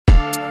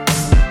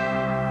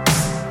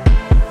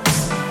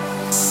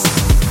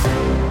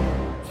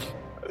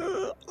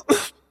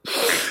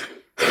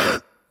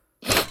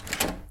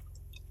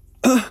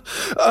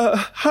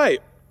Hi.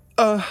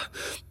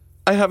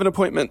 I have an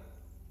appointment.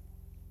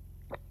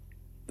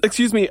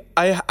 Excuse me,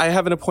 I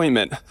have an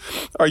appointment.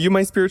 Are you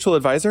my spiritual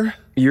advisor?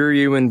 You're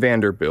Ewan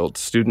Vanderbilt,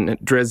 student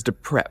at Dresda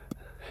Prep.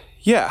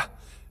 Yeah.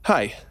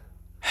 Hi.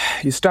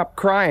 You stopped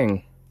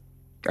crying.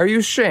 Are you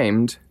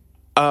ashamed?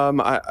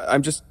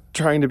 I'm just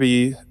trying to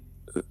be...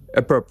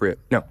 Appropriate.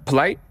 No,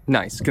 polite,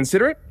 nice,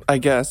 considerate? I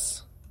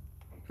guess.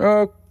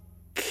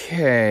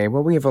 Okay,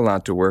 well, we have a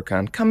lot to work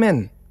on. Come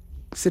in.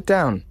 Sit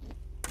down.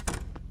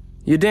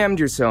 You damned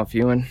yourself,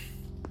 Ewan.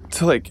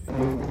 To,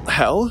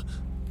 hell?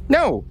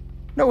 No,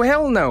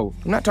 hell no.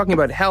 I'm not talking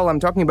about hell, I'm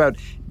talking about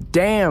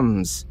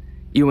dams.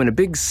 Ewan, a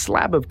big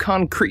slab of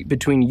concrete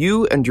between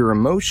you and your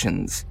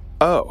emotions.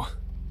 Oh.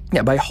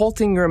 Yeah, by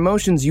halting your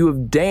emotions, you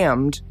have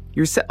damned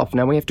yourself.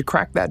 Now we have to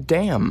crack that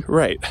dam.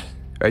 Right.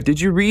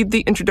 Did you read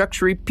the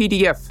introductory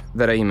PDF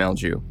that I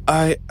emailed you?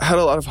 I had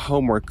a lot of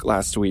homework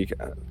last week.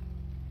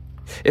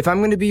 If I'm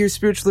going to be your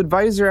spiritual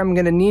advisor, I'm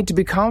going to need to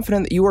be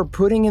confident that you are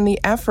putting in the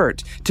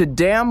effort to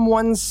damn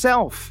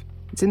oneself.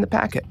 It's in the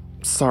packet.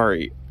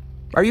 Sorry.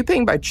 Are you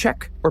paying by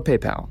check or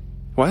PayPal?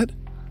 What?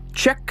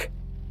 Check.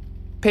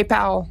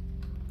 PayPal.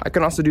 I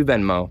can also do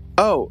Venmo.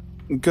 Oh,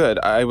 good.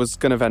 I was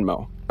gonna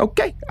Venmo.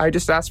 Okay, I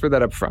just asked for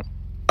that up front.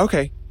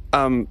 Okay.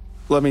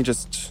 Let me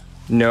just...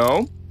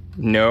 No,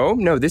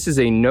 this is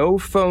a no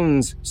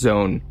phones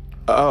zone.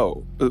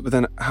 Oh,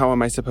 then how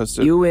am I supposed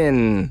to...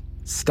 Ewan,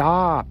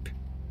 stop.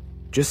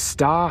 Just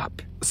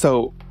stop.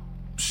 So,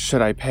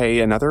 should I pay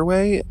another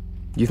way?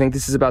 You think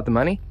this is about the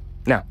money?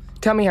 Now,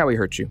 tell me how he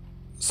hurt you.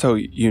 So,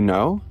 you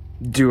know?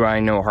 Do I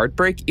know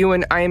heartbreak?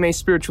 Ewan, I am a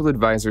spiritual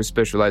advisor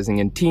specializing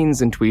in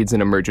teens and tweeds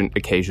and emergent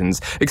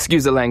occasions.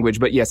 Excuse the language,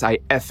 but yes, I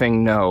effing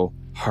know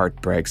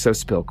heartbreak, so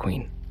spill,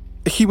 queen.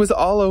 He was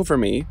all over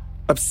me,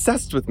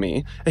 obsessed with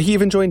me. He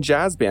even joined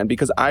jazz band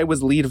because I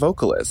was lead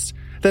vocalist.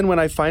 Then when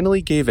I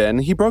finally gave in,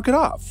 he broke it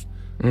off.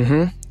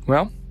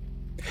 Well,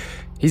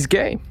 he's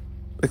gay.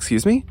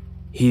 Excuse me?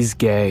 He's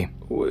gay.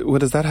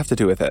 What does that have to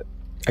do with it?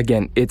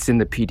 Again, it's in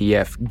the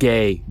PDF.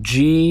 Gay.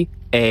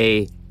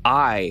 G-A-I.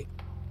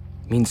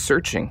 Means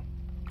searching.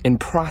 In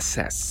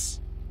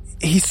process.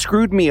 He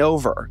screwed me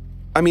over.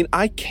 I mean,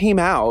 I came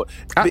out...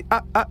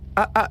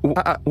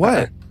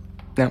 What?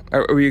 Now,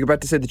 were you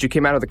about to say that you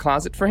came out of the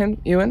closet for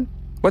him, Ewan?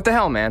 What the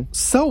hell, man?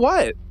 So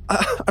what?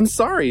 I'm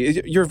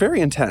sorry. You're very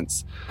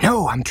intense.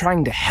 No, I'm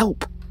trying to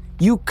help.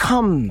 You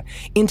come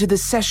into the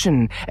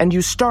session and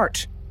you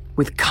start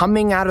with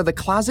coming out of the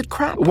closet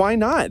crap? Why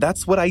not?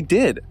 That's what I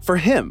did for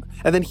him.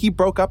 And then he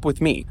broke up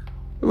with me.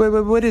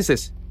 What is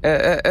this?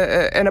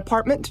 An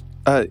apartment?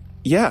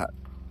 Yeah.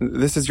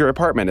 This is your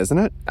apartment, isn't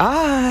it?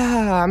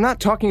 I'm not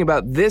talking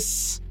about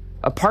this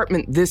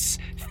apartment, this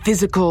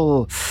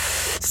physical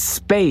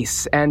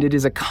space, and it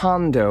is a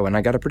condo, and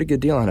I got a pretty good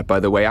deal on it, by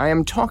the way. I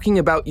am talking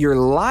about your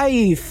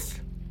life.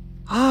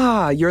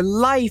 Your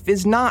life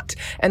is not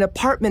an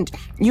apartment.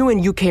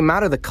 You came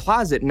out of the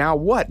closet. Now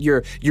what?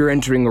 You're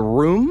entering a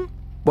room?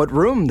 What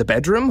room? The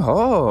bedroom?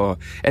 Oh.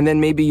 And then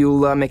maybe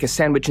you'll make a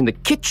sandwich in the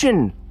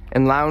kitchen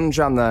and lounge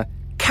on the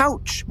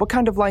couch. What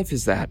kind of life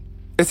is that?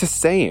 It's a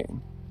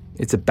saying.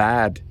 It's a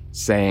bad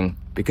saying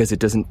because it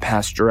doesn't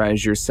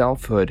pasteurize your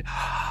selfhood.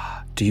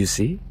 Do you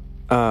see?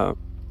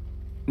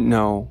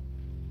 No.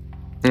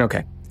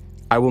 Okay.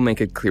 I will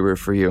make it clearer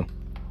for you.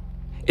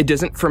 It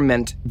doesn't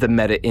ferment the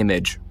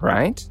meta-image,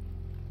 right?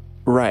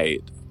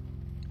 Right.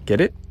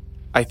 Get it?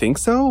 I think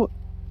so.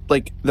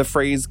 Like, the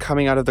phrase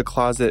coming out of the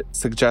closet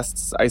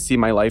suggests I see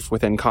my life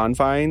within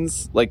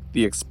confines. Like,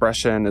 the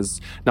expression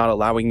is not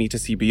allowing me to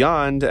see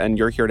beyond, and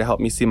you're here to help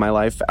me see my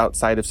life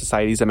outside of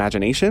society's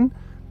imagination.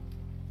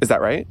 Is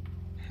that right?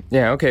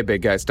 Yeah, okay,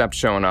 big guy. Stop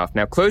showing off.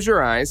 Now close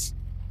your eyes.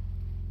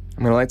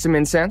 I'm gonna light some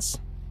incense.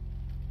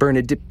 Burn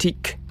a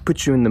diptyque.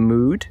 Put you in the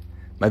mood.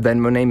 My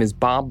Venmo name is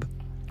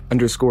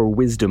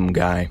Bob_Wisdom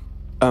Guy.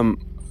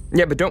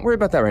 Yeah, but don't worry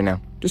about that right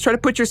now. Just try to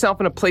put yourself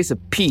in a place of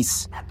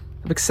peace,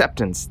 of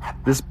acceptance.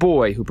 This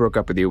boy who broke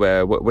up with you,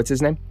 what's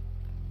his name?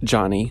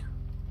 Johnny.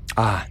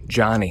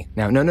 Johnny.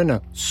 Now,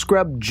 no.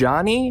 Scrub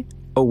Johnny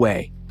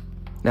away.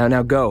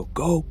 Now go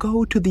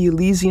to the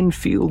Elysian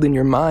field in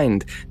your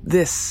mind.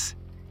 This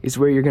is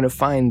where you're going to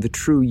find the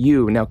true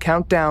you. Now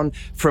count down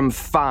from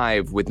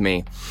 5 with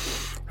me.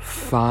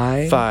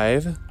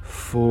 5,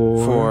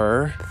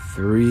 4,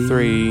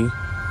 3,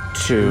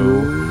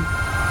 2, 1.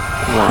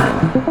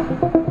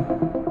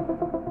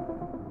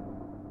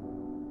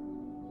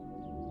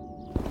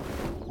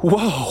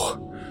 Whoa!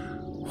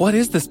 What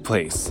is this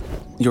place?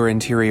 Your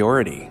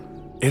interiority.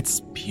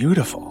 It's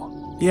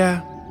beautiful.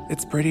 Yeah,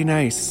 it's pretty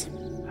nice.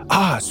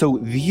 So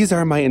these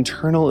are my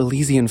internal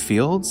Elysian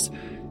fields?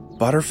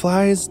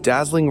 Butterflies,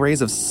 dazzling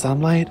rays of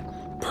sunlight,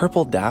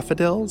 purple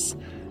daffodils?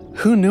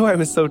 Who knew I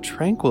was so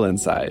tranquil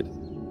inside?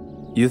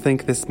 You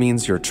think this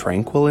means you're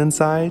tranquil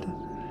inside?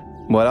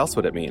 What else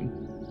would it mean?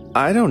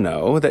 I don't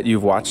know, that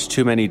you've watched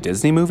too many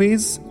Disney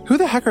movies? Who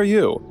the heck are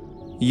you?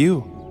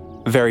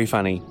 You. Very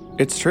funny.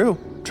 It's true.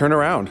 Turn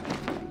around.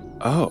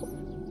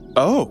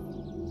 Oh,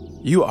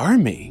 you are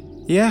me.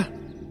 Yeah,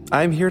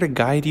 I'm here to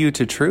guide you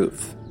to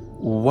truth.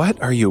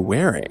 What are you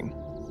wearing?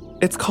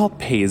 It's called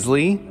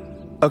paisley.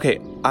 Okay,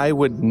 I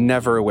would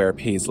never wear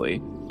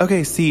paisley.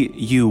 Okay, see,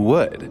 you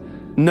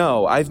would.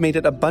 No, I've made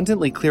it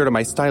abundantly clear to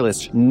my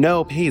stylist,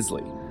 no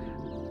paisley.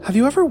 Have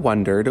you ever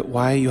wondered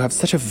why you have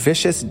such a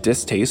vicious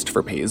distaste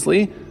for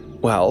paisley?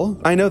 Well,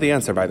 I know the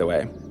answer, by the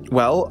way.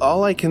 Well,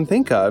 all I can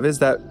think of is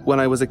that when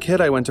I was a kid,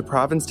 I went to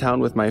Provincetown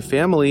with my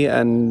family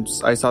and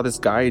I saw this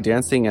guy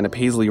dancing in a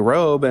paisley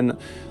robe and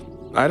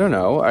I don't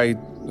know, I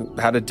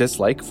had a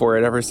dislike for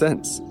it ever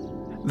since.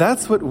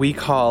 That's what we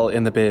call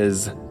in the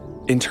biz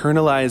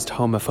internalized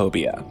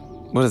homophobia.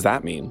 What does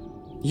that mean?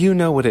 You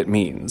know what it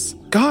means.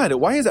 God,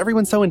 why is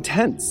everyone so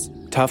intense?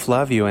 Tough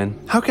love, Ewan.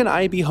 How can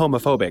I be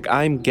homophobic?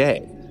 I'm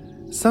gay.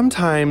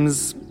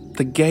 Sometimes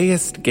the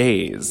gayest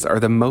gays are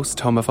the most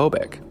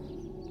homophobic.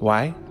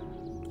 Why?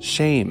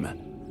 Shame.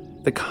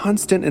 The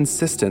constant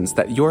insistence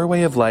that your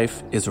way of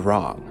life is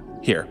wrong.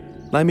 Here,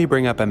 let me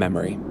bring up a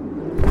memory.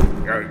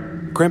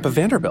 Grandpa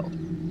Vanderbilt.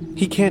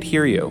 He can't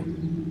hear you.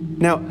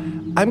 Now,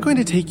 I'm going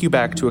to take you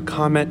back to a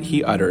comment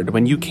he uttered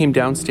when you came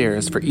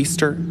downstairs for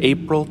Easter,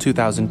 April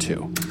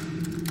 2002.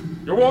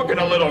 You're walking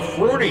a little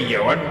fruity,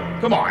 Ewan.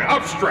 Come on,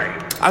 up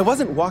straight. I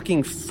wasn't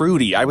walking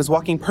fruity. I was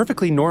walking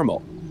perfectly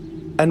normal.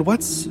 And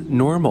what's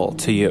normal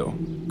to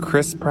you?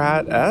 Chris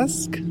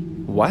Pratt-esque?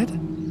 What?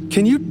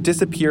 Can you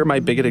disappear my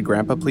bigoted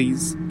grandpa,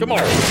 please? Come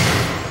on.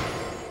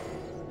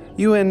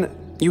 Ewan,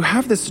 you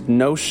have this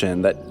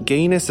notion that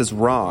gayness is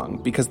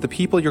wrong because the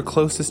people you're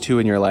closest to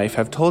in your life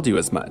have told you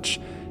as much,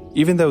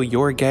 even though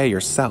you're gay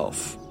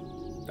yourself.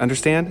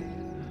 Understand?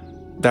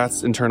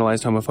 That's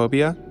internalized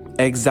homophobia?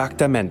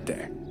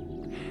 Exactamente.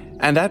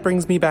 And that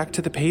brings me back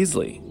to the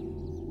paisley.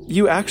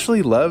 You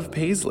actually love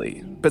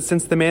paisley, but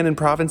since the man in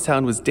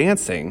Provincetown was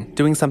dancing,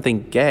 doing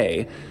something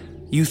gay,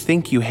 you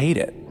think you hate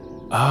it.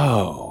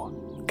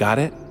 Oh, got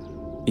it?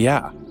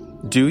 Yeah.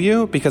 Do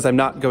you? Because I'm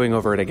not going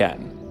over it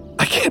again.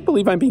 I can't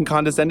believe I'm being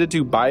condescended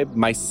to by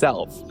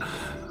myself.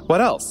 What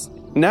else?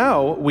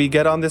 Now we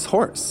get on this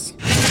horse.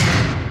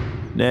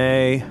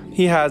 Nay.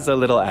 He has a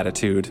little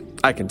attitude.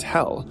 I can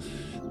tell.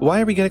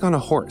 Why are we getting on a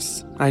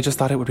horse? I just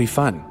thought it would be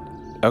fun.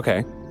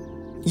 Okay.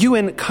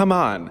 Ewan, come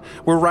on.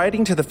 We're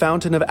riding to the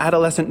fountain of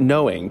adolescent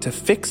knowing to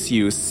fix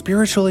you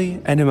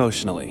spiritually and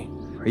emotionally.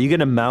 Are you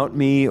gonna mount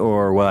me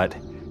or what?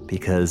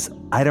 Because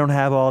I don't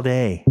have all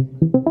day.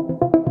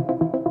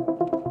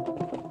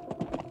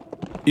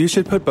 You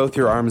should put both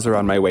your arms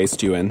around my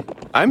waist, Ewan.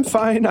 I'm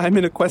fine. I'm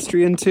an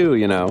equestrian too,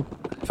 you know.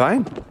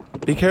 Fine.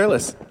 Be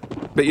careless.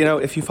 But you know,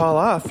 if you fall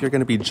off, you're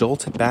going to be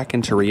jolted back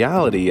into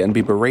reality and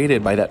be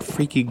berated by that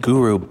freaky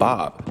guru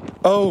Bob.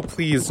 Oh,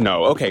 please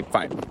no. Okay,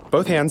 fine.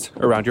 Both hands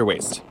around your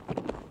waist.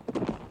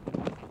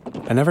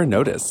 I never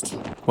noticed.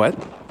 What?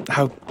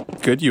 How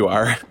good you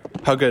are.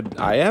 How good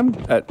I am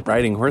at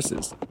riding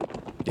horses.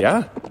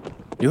 Yeah.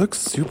 You look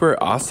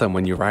super awesome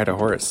when you ride a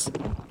horse.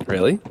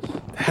 Really?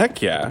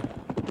 Heck yeah.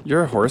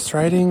 Your horse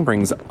riding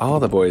brings all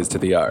the boys to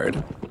the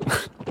yard.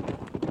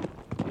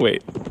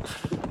 Wait.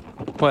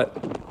 What?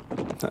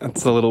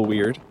 That's a little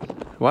weird.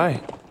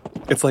 Why?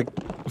 It's like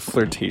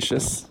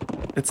flirtatious.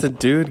 It's a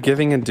dude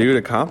giving a dude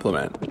a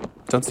compliment.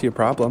 Don't see a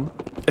problem.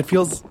 It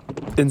feels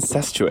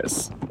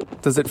incestuous.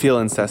 Does it feel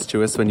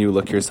incestuous when you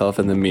look yourself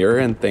in the mirror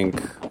and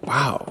think,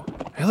 wow,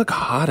 I look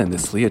hot in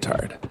this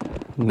leotard?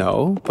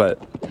 No,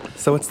 but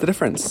so what's the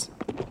difference?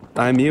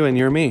 I'm you and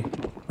you're me.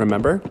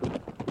 Remember?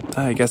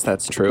 I guess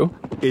that's true.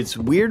 It's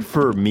weird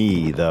for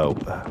me, though,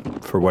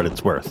 for what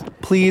it's worth.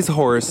 Please,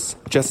 horse,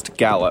 just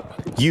gallop.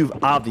 You've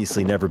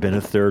obviously never been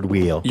a third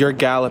wheel. You're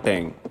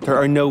galloping. There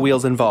are no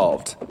wheels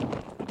involved.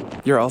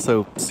 You're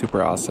also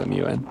super awesome,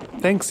 Ewan.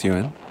 Thanks,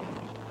 Ewan.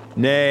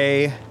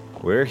 Nay,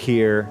 we're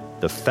here,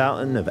 the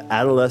fountain of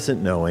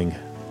adolescent knowing.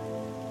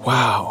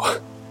 Wow,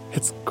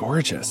 it's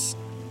gorgeous.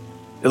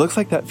 It looks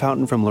like that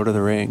fountain from Lord of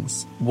the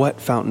Rings.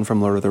 What fountain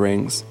from Lord of the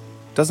Rings?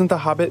 Doesn't the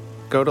Hobbit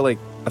go to, like,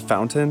 a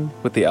fountain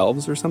with the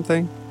elves or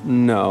something?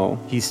 No.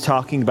 He's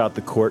talking about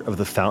the court of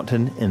the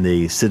fountain in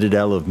the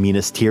citadel of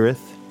Minas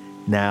Tirith.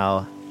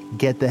 Now,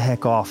 get the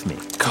heck off me.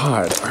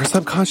 God, our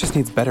subconscious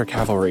needs better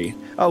cavalry.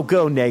 Oh,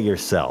 go nay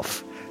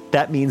yourself.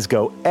 That means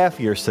go F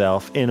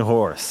yourself in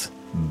horse.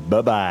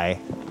 Bye-bye.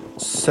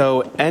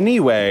 So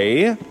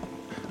anyway,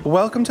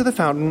 welcome to the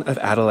fountain of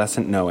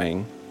adolescent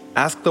knowing.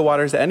 Ask the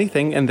waters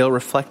anything and they'll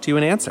reflect you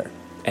an answer.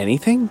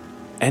 Anything?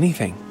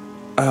 Anything.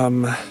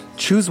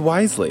 Choose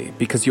wisely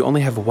because you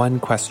only have one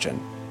question.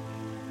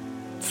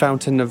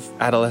 Fountain of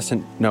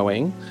adolescent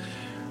knowing.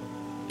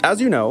 As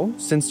you know,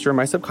 since you're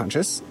my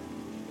subconscious,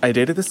 I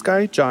dated this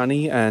guy,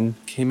 Johnny, and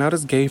came out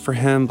as gay for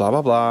him, blah,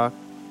 blah, blah.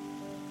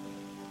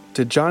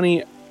 Did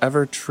Johnny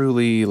ever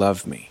truly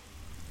love me?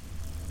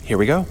 Here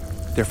we go.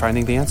 They're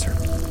finding the answer.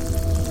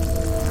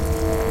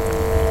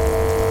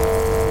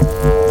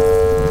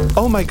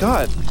 Oh my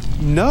God.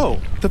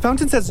 No. The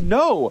fountain says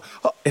no.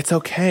 Oh, it's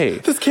okay.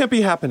 This can't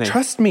be happening.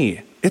 Trust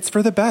me. It's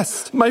for the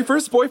best. My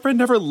first boyfriend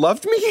never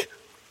loved me?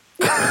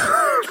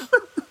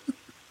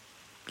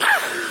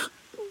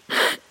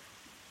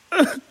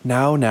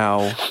 Now.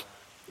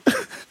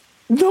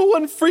 No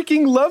one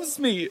freaking loves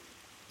me.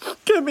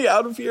 Get me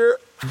out of here.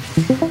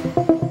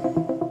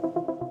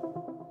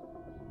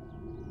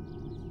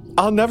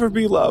 I'll never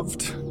be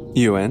loved.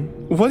 Ewan,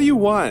 what do you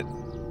want?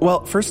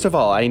 Well, first of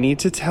all, I need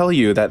to tell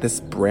you that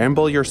this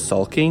bramble you're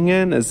sulking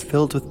in is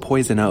filled with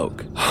poison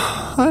oak.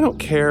 I don't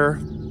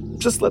care.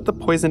 Just let the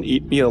poison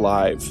eat me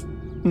alive.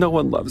 No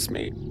one loves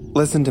me.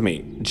 Listen to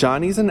me.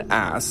 Johnny's an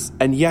ass,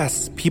 and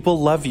yes, people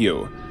love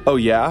you. Oh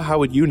yeah? How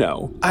would you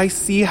know? I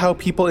see how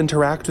people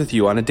interact with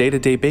you on a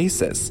day-to-day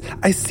basis.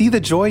 I see the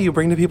joy you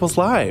bring to people's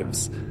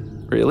lives.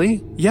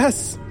 Really?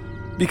 Yes,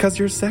 because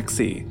you're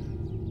sexy.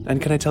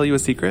 And can I tell you a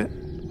secret?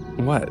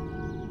 What?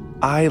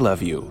 I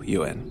love you,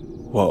 Ewan.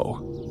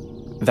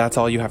 Whoa. That's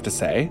all you have to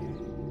say?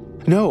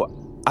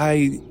 No,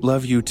 I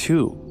love you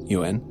too,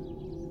 Ewan.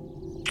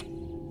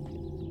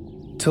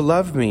 To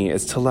love me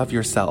is to love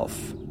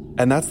yourself,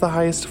 and that's the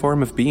highest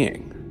form of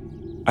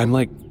being. I'm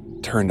like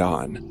turned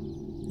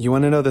on. You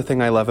want to know the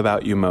thing I love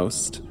about you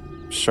most?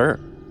 Sure.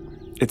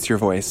 It's your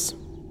voice.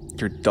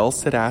 Your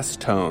dulcet-ass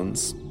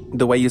tones.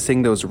 The way you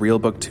sing those real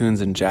book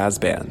tunes in jazz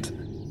band.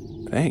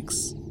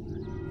 Thanks.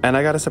 And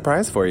I got a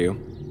surprise for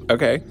you.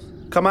 Okay.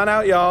 Come on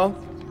out, y'all.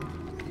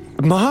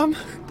 Mom?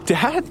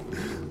 Dad?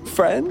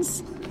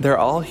 Friends? They're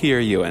all here,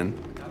 Ewan.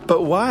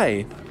 But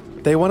why?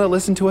 They want to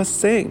listen to us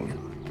sing.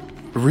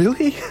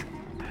 Really?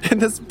 In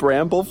this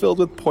bramble filled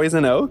with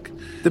poison oak?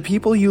 The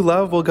people you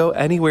love will go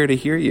anywhere to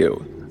hear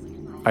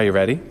you. Are you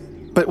ready?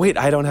 But wait,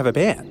 I don't have a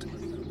band.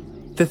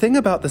 The thing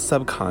about the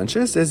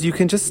subconscious is you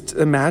can just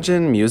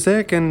imagine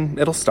music and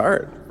it'll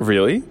start.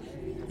 Really?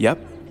 Yep.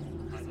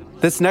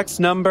 This next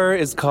number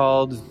is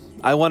called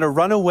I Want to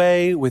Run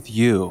Away with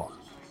You.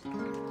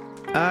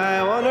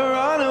 I want to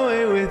run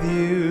away with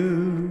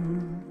you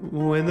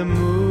when the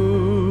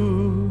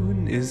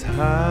moon is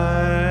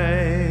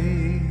high.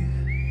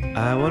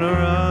 I want to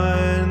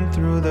run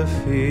through the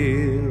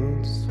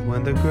fields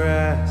when the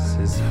grass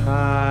is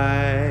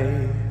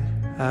high.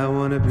 I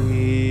want to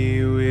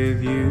be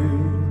with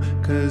you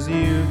 'cause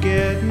you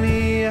get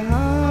me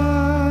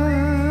high.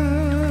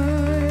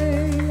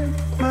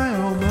 My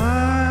oh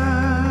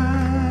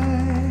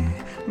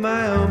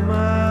my oh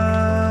my.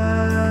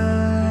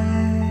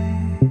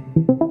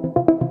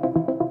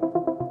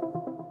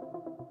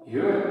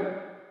 Ewan.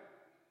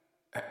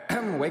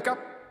 Wake up.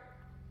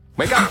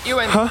 Wake up,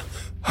 Ewan. Huh?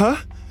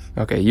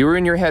 Okay, you were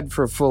in your head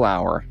for a full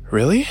hour.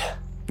 Really?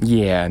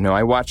 Yeah, no,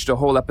 I watched a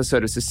whole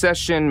episode of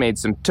Secession, made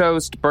some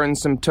toast, burned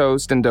some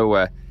toast, and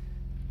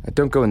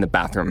don't go in the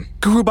bathroom.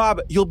 Guru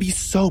Bob, you'll be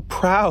so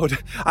proud.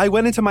 I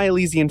went into my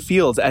Elysian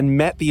fields and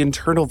met the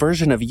internal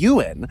version of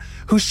Ewan,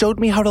 who showed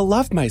me how to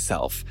love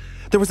myself.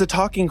 There was a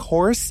talking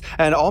horse,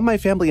 and all my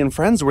family and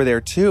friends were there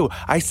too.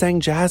 I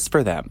sang jazz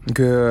for them.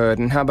 Good,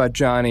 and how about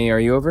Johnny? Are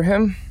you over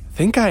him?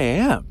 Think I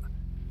am.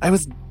 I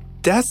was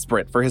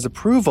desperate for his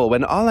approval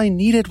when all I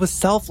needed was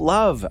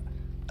self-love.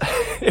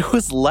 It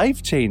was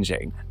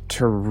life-changing.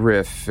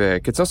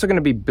 Terrific. It's also going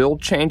to be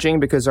build-changing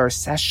because our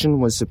session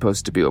was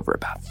supposed to be over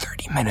about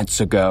 30 minutes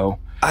ago.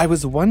 I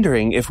was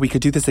wondering if we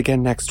could do this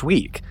again next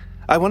week.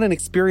 I want an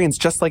experience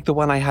just like the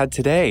one I had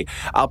today.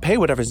 I'll pay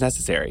whatever's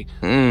necessary.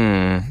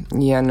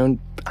 Yeah, no,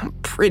 I'm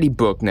pretty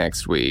booked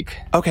next week.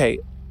 Okay,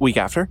 week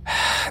after?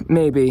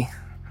 Maybe.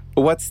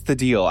 What's the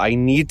deal? I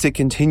need to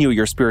continue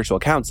your spiritual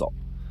counsel.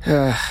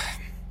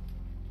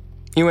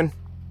 Ewan,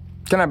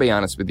 can I be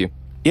honest with you?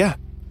 Yeah.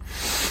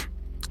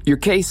 Your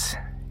case,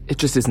 it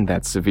just isn't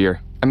that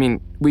severe. I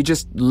mean, we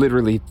just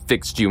literally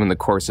fixed you in the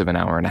course of an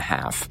hour and a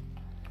half.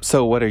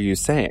 So what are you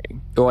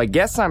saying? Well, I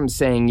guess I'm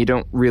saying you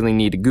don't really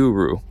need a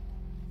guru.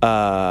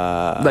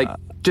 Like,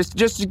 just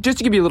to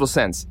give you a little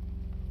sense,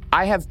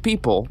 I have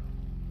people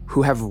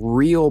who have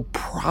real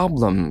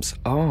problems.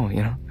 Oh,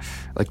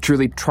 like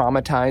truly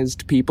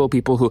traumatized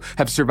people who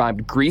have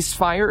survived grease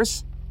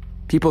fires,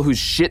 people whose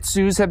shih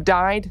tzus have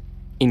died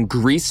in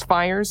grease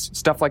fires,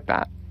 stuff like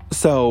that.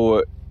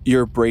 So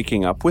you're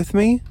breaking up with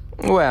me?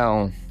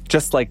 Well,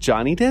 just like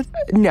Johnny did?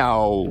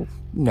 No,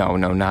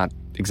 not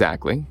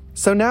exactly.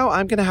 So now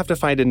I'm going to have to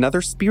find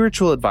another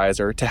spiritual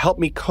advisor to help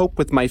me cope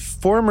with my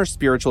former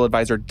spiritual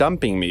advisor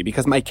dumping me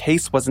because my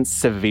case wasn't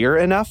severe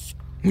enough?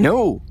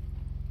 No,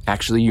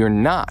 actually you're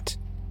not.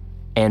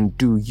 And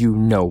do you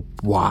know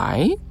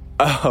why?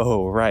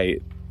 Oh,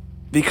 right.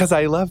 Because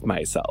I love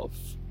myself.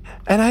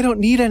 And I don't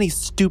need any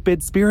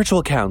stupid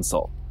spiritual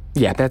counsel.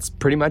 Yeah, that's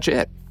pretty much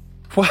it.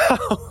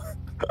 Wow.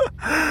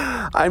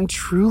 I'm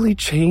truly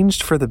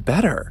changed for the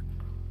better.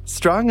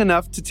 Strong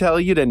enough to tell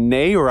you to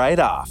neigh right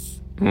off.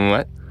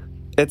 What?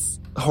 It's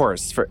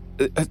horse for...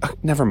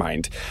 never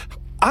mind.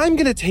 I'm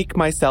gonna take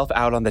myself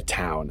out on the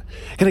town.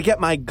 Gonna get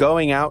my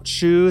going out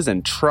shoes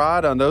and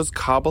trot on those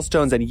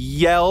cobblestones and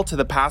yell to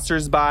the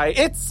passersby,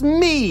 "It's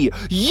me,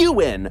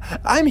 Ewan!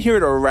 I'm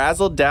here to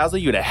razzle-dazzle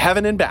you to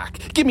heaven and back.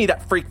 Give me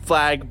that freak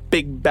flag,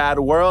 big bad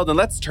world, and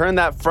let's turn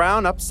that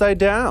frown upside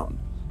down."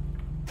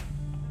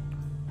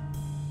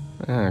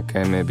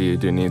 Okay, maybe you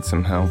do need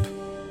some help.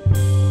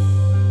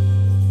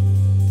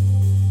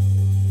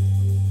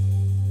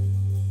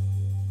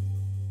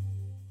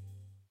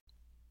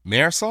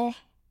 Marisol?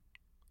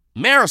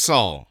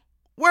 Marisol!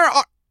 Where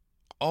are...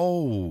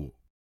 Oh.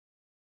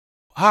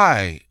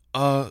 Hi.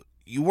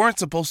 You weren't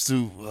supposed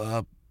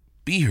to,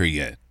 be here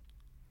yet.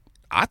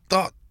 I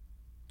thought...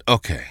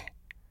 Okay.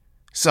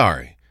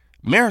 Sorry.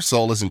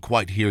 Marisol isn't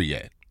quite here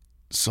yet.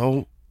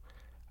 So,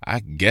 I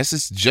guess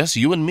it's just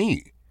you and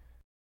me.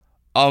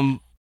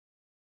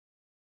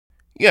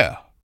 Yeah.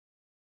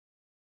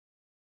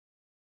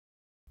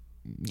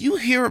 You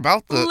hear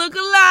about the... Look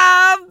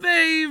alive,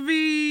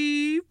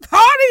 baby!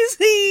 Party's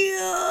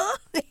here!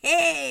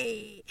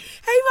 Hey!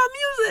 Hey, my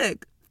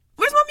music!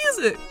 Where's my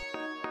music?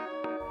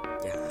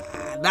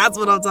 Yeah, that's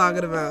what I'm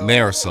talking about.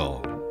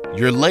 Marisol,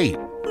 you're late.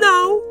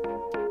 No.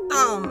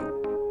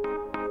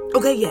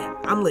 Okay, yeah,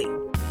 I'm late.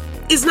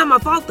 It's not my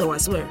fault, though, I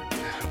swear.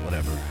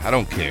 Whatever, I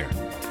don't care.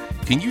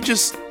 Can you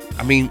just...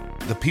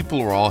 the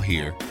people are all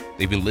here.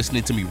 They've been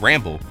listening to me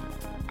ramble.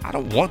 I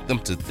don't want them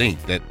to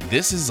think that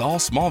this is all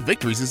small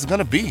victories is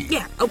gonna be.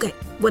 Yeah, okay,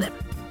 whatever.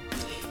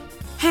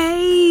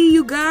 Hey,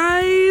 you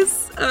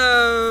guys.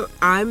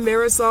 I'm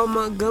Marisol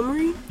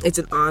Montgomery. It's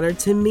an honor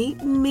to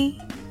meet me.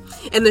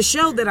 And the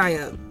show that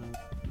I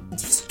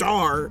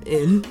star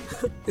in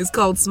is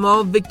called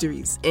Small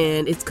Victories.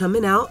 And it's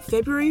coming out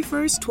February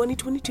 1st,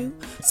 2022.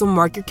 So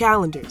mark your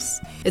calendars.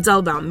 It's all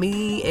about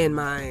me and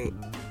my...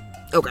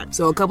 Okay,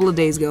 so a couple of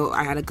days ago,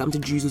 I had a come to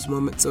Jesus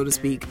moment, so to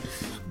speak.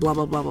 Blah,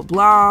 blah, blah, blah,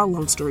 blah.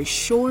 Long story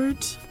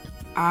short,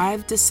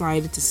 I've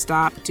decided to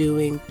stop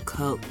doing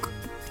coke.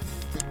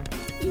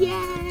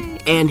 Yay!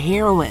 And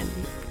heroin.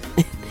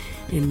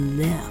 And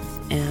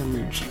meth.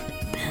 And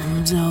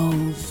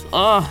benzos.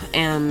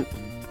 And...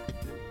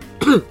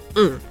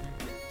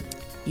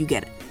 You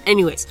get it.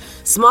 Anyways,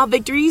 Small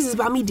Victories is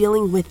about me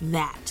dealing with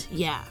that.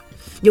 Yeah.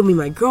 You'll meet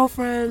my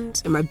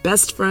girlfriend and my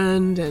best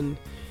friend and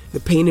the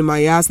pain in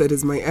my ass that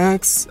is my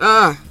ex.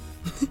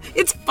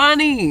 It's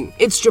funny.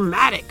 It's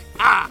dramatic.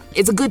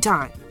 It's a good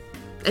time.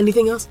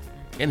 Anything else?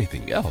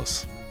 Anything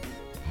else?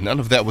 None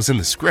of that was in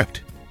the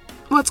script.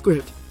 What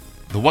script?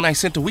 The one I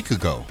sent a week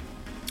ago.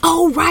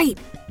 Oh, right.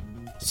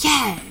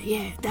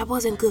 Yeah, that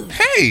wasn't good.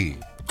 Hey!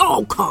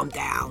 Oh, calm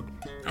down.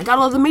 I got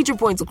all the major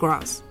points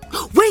across.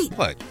 Wait!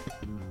 What?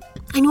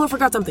 I knew I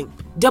forgot something.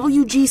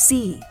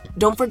 WGC.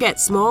 Don't forget,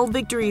 Small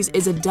Victories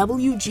is a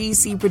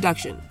WGC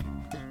production.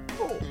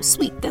 Oh,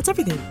 sweet. That's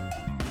everything.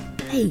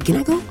 Hey, can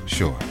I go?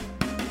 Sure.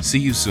 See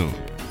you soon.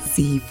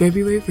 See you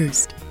February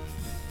 1st.